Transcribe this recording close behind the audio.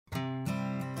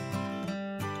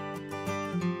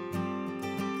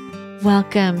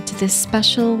Welcome to this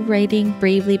special Writing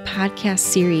Bravely podcast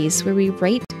series where we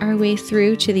write our way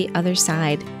through to the other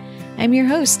side. I'm your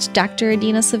host, Dr.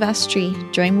 Adina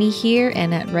Silvestri. Join me here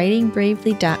and at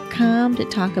writingbravely.com to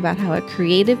talk about how a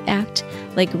creative act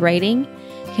like writing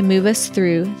can move us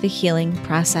through the healing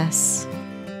process.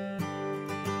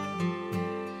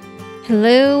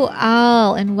 Hello,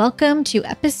 all, and welcome to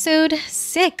episode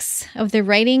 6 of the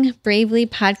Writing Bravely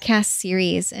podcast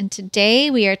series. And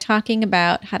today we are talking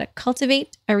about how to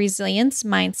cultivate a resilience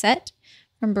mindset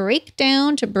from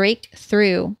breakdown to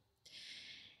breakthrough.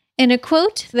 And a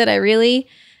quote that I really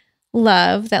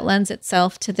love that lends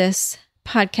itself to this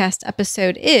podcast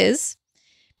episode is,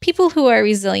 "People who are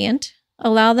resilient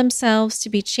allow themselves to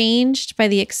be changed by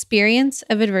the experience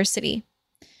of adversity.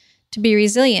 To be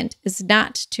resilient is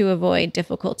not to avoid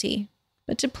difficulty,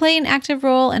 but to play an active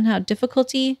role in how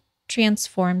difficulty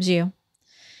transforms you."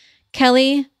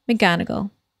 Kelly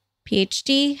McGonigal,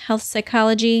 PhD, Health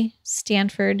Psychology,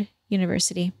 Stanford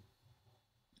University.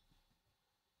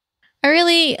 I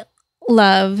really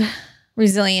love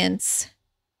resilience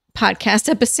podcast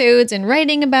episodes and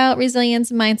writing about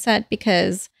resilience mindset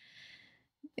because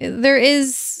there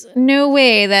is no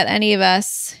way that any of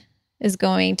us is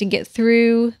going to get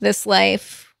through this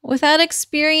life without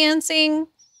experiencing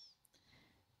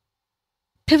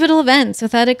pivotal events,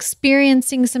 without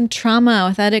experiencing some trauma,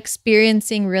 without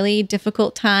experiencing really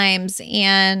difficult times.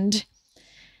 And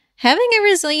having a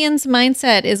resilience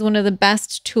mindset is one of the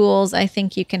best tools I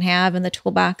think you can have in the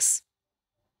toolbox.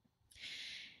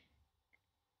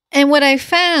 And what I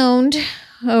found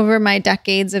over my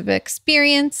decades of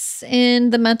experience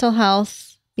in the mental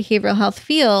health, behavioral health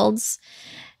fields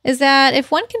is that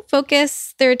if one can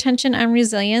focus their attention on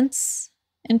resilience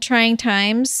in trying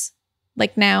times,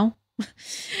 like now,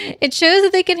 it shows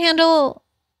that they can handle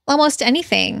almost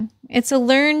anything. It's a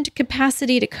learned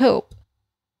capacity to cope.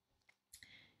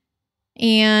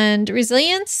 And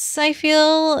resilience, I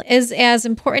feel, is as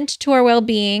important to our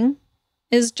well-being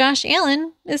as Josh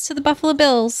Allen is to the Buffalo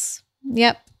Bills.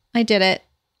 Yep, I did it.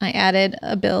 I added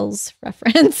a Bills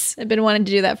reference. I've been wanting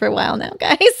to do that for a while now,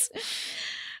 guys.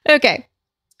 Okay.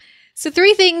 So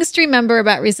 3 things to remember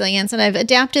about resilience, and I've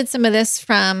adapted some of this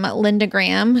from Linda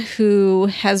Graham, who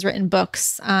has written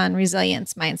books on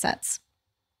resilience mindsets.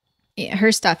 Yeah,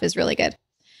 her stuff is really good.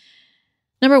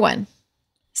 Number 1,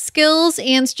 skills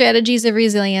and strategies of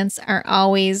resilience are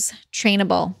always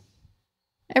trainable.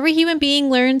 Every human being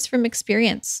learns from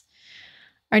experience.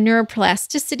 Our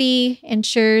neuroplasticity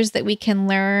ensures that we can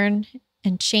learn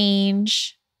and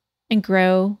change and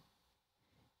grow,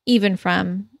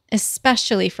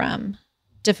 especially from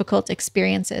difficult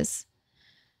experiences.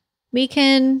 We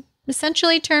can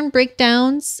essentially turn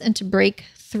breakdowns into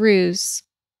breakthroughs.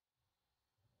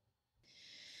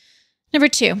 Number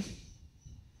 2,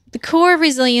 the core of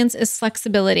resilience is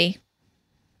flexibility.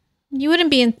 You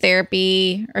wouldn't be in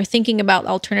therapy or thinking about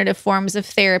alternative forms of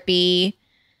therapy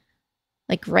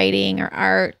like writing or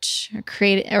art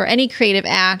or any creative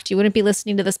act. You wouldn't be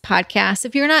listening to this podcast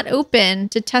if you're not open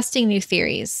to testing new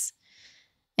theories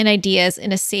and ideas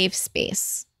in a safe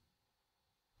space.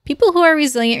 People who are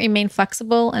resilient remain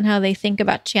flexible in how they think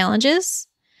about challenges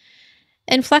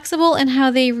and flexible in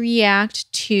how they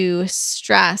react to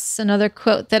stress. Another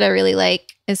quote that I really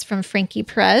like is from Frankie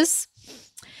Perez.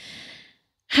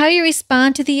 "How you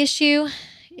respond to the issue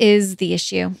is the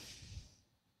issue."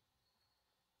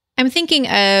 I'm thinking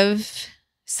of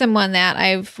someone that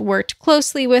I've worked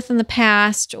closely with in the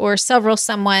past, or several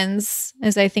someones,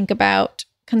 as I think about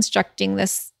constructing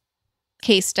this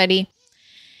case study.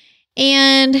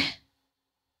 And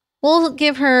we'll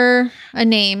give her a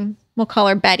name. We'll call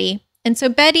her Betty. And so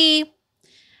Betty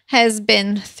has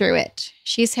been through it.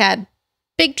 She's had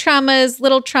big traumas,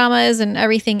 little traumas, and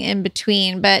everything in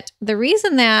between. But the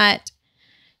reason that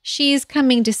she's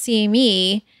coming to see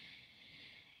me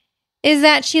is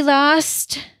that she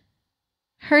lost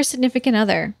her significant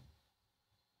other.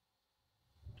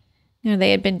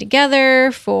 They had been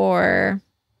together for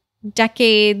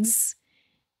decades,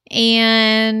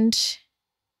 and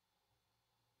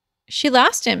she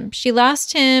lost him. She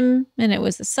lost him, and it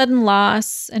was a sudden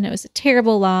loss, and it was a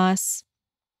terrible loss.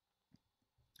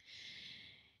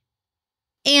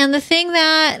 And the thing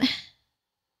that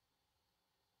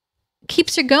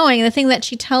keeps her going, the thing that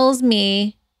she tells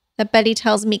me, that Betty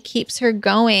tells me keeps her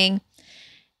going,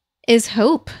 is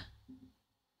hope.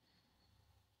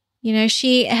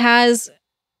 She has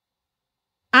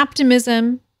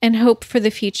optimism and hope for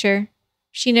the future.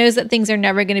 She knows that things are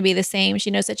never going to be the same.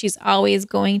 She knows that she's always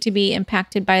going to be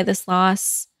impacted by this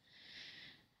loss.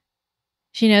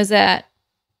 She knows that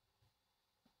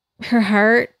her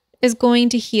heart is going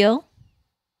to heal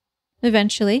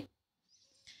eventually.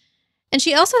 And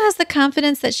she also has the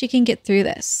confidence that she can get through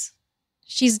this.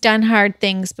 She's done hard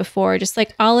things before, just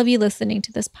like all of you listening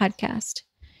to this podcast.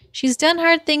 She's done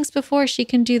hard things before. She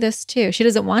can do this too. She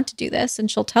doesn't want to do this,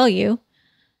 and she'll tell you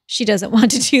she doesn't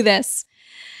want to do this.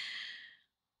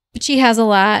 But she has a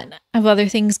lot of other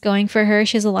things going for her.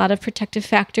 She has a lot of protective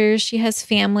factors. She has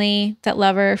family that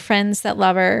love her, friends that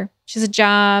love her. She has a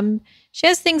job. She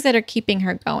has things that are keeping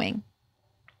her going,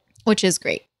 which is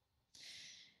great.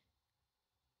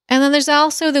 And then there's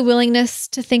also the willingness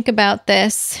to think about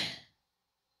this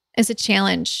as a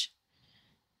challenge.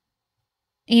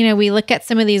 You know, we look at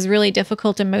some of these really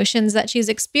difficult emotions that she's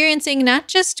experiencing, not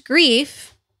just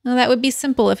grief. Well, that would be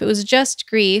simple if it was just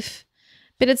grief,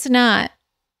 but it's not.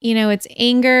 You know, it's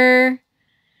anger.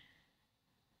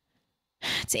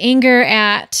 It's anger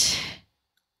at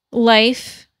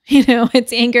life. You know,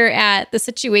 it's anger at the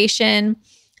situation.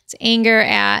 It's anger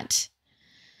at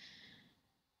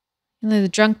the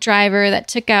drunk driver that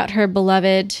took out her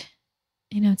beloved.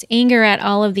 You know, it's anger at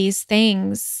all of these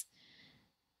things.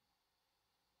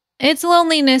 It's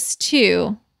loneliness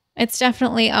too. It's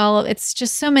definitely it's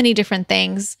just so many different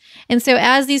things. And so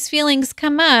as these feelings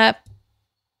come up,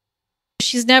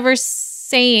 she's never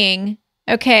saying,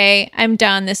 okay, I'm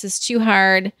done. This is too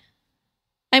hard.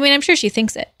 I mean, I'm sure she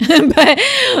thinks it,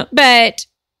 but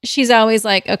she's always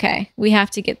like, okay, we have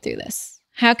to get through this.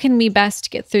 How can we best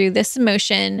get through this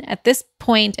emotion at this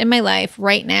point in my life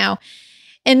right now?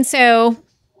 And so,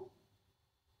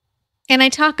 and I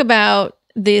talk about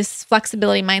this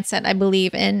flexibility mindset, I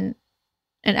believe, in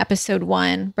episode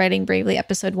 1, Writing Bravely,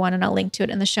 episode 1, and I'll link to it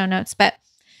in the show notes. But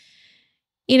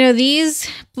you know, these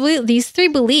 3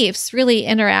 beliefs really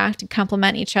interact and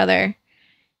complement each other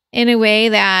in a way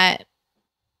that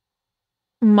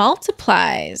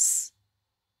multiplies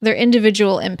their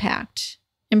individual impact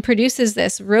and produces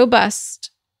this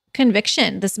robust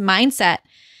conviction, this mindset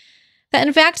that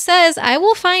in fact says, I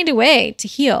will find a way to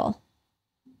heal.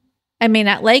 I may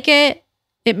not like it.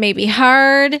 It may be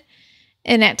hard.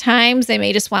 And at times they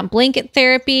may just want blanket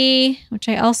therapy, which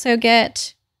I also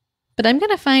get. But I'm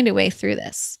going to find a way through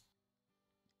this.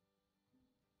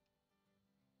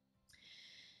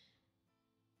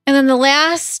 And then the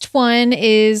last one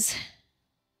is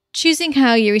choosing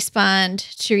how you respond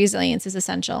to resilience is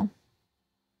essential.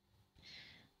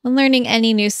 When learning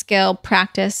any new skill,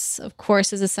 practice, of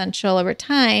course, is essential over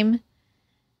time.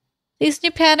 These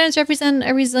new patterns represent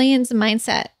a resilience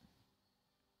mindset.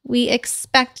 We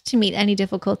expect to meet any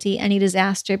difficulty, any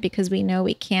disaster, because we know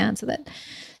we can. So that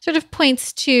sort of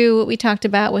points to what we talked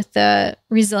about with the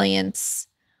resilience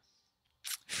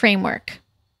framework.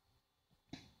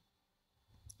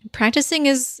 Practicing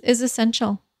is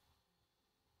essential.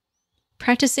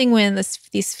 Practicing when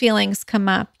these feelings come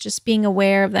up, just being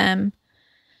aware of them,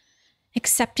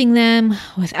 accepting them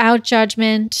without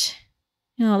judgment.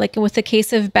 You know, like with the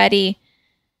case of Betty,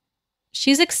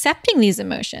 she's accepting these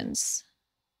emotions.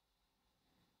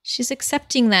 She's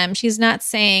accepting them. She's not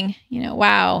saying, you know,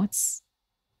 wow, it's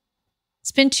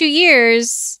been 2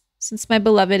 years since my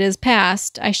beloved is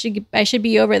passed. I should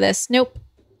be over this. Nope.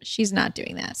 She's not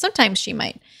doing that. Sometimes she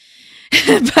might.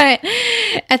 But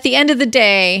at the end of the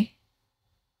day,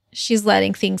 she's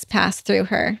letting things pass through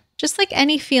her. Just like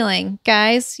any feeling.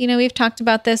 Guys, you know, we've talked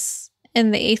about this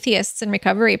in the Atheists in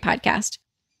Recovery podcast.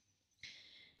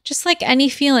 Just like any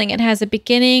feeling, it has a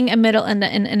beginning, a middle, and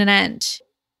an end.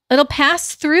 It'll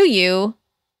pass through you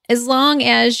as long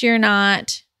as you're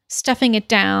not stuffing it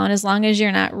down, as long as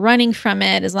you're not running from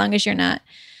it, as long as you're not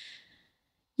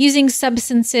using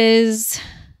substances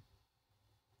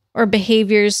or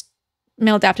behaviors,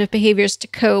 maladaptive behaviors to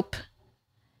cope.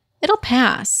 It'll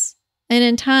pass. And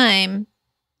in time,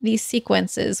 these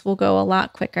sequences will go a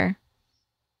lot quicker.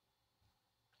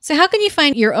 So how can you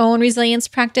find your own resilience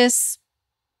practice?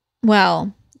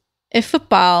 Well, if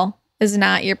football is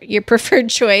not your preferred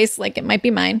choice, like it might be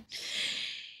mine,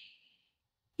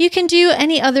 you can do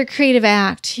any other creative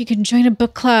act. You can join a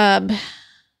book club.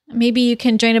 Maybe you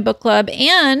can join a book club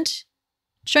and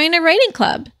join a writing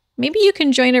club. Maybe you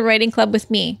can join a writing club with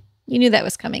me. You knew that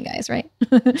was coming, guys, right?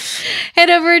 Head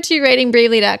over to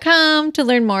writingbravely.com to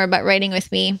learn more about writing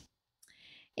with me.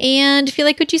 And if you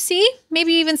like what you see,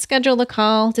 maybe even schedule a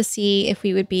call to see if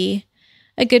we would be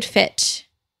a good fit.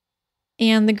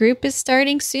 And the group is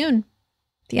starting soon,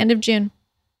 the end of June.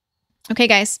 Okay,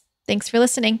 guys, thanks for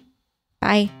listening.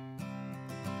 Bye.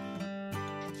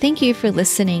 Thank you for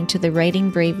listening to the Writing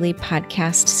Bravely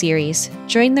podcast series.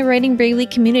 Join the Writing Bravely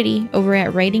community over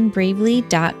at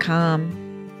writingbravely.com.